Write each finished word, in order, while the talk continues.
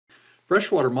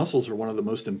Freshwater mussels are one of the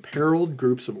most imperiled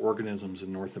groups of organisms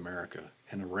in North America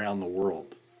and around the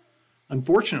world.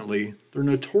 Unfortunately, they're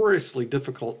notoriously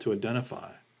difficult to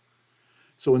identify.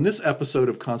 So in this episode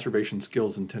of Conservation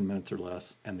Skills in 10 Minutes or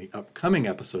Less and the upcoming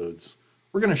episodes,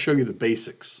 we're going to show you the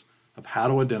basics of how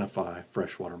to identify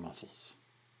freshwater mussels.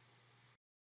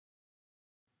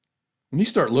 When you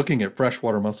start looking at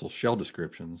freshwater mussel shell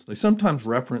descriptions, they sometimes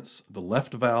reference the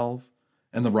left valve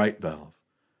and the right valve.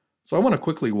 So I want to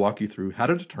quickly walk you through how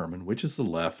to determine which is the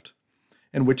left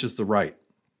and which is the right.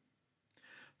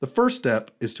 The first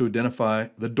step is to identify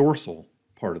the dorsal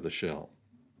part of the shell.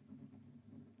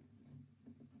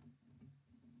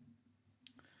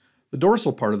 The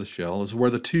dorsal part of the shell is where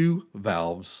the two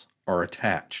valves are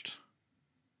attached.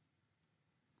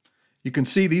 You can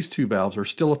see these two valves are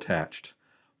still attached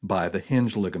by the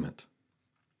hinge ligament.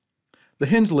 The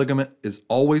hinge ligament is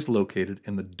always located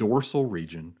in the dorsal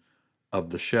region of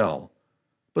the shell,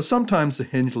 but sometimes the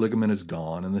hinge ligament is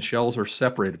gone and the shells are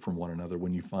separated from one another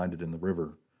when you find it in the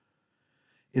river.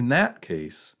 In that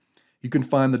case, you can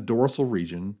find the dorsal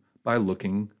region by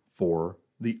looking for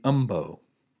the umbo.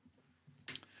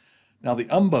 Now the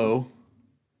umbo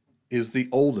is the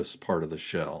oldest part of the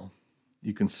shell.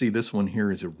 You can see this one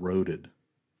here is eroded.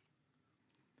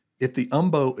 If the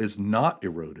umbo is not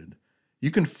eroded,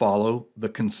 you can follow the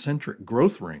concentric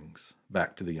growth rings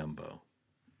back to the umbo.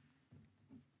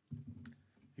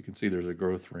 You can see there's a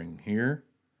growth ring here,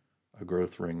 a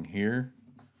growth ring here,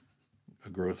 a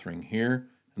growth ring here,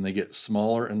 and they get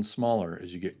smaller and smaller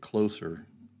as you get closer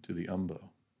to the umbo.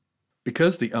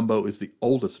 Because the umbo is the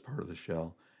oldest part of the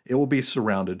shell, it will be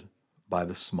surrounded by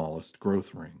the smallest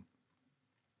growth ring.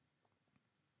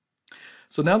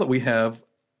 So now that we have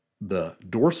the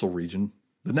dorsal region,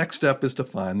 the next step is to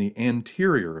find the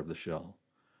anterior of the shell.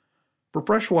 For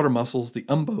freshwater mussels, the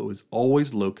umbo is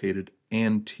always located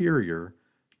anterior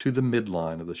to the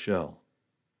midline of the shell.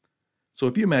 So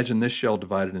if you imagine this shell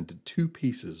divided into two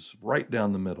pieces right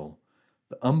down the middle,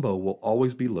 the umbo will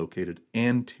always be located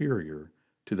anterior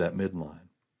to that midline.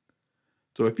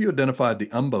 So if you identified the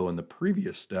umbo in the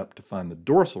previous step to find the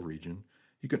dorsal region,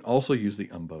 you can also use the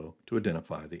umbo to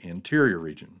identify the anterior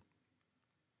region.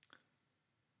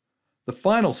 The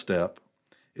final step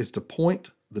is to point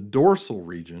the dorsal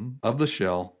region of the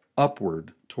shell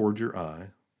upward toward your eye,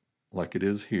 like it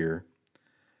is here,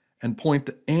 and point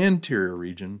the anterior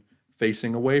region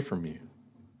facing away from you,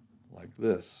 like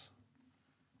this.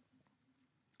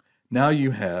 Now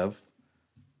you have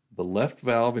the left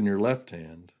valve in your left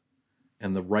hand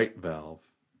and the right valve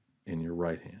in your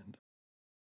right hand.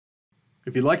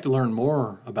 If you'd like to learn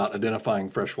more about identifying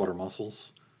freshwater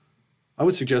mussels, I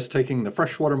would suggest taking the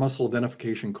Freshwater Mussel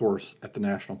Identification course at the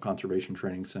National Conservation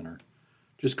Training Center.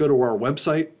 Just go to our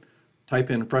website,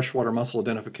 type in Freshwater Mussel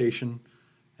Identification,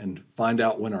 and find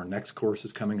out when our next course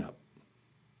is coming up.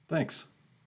 Thanks.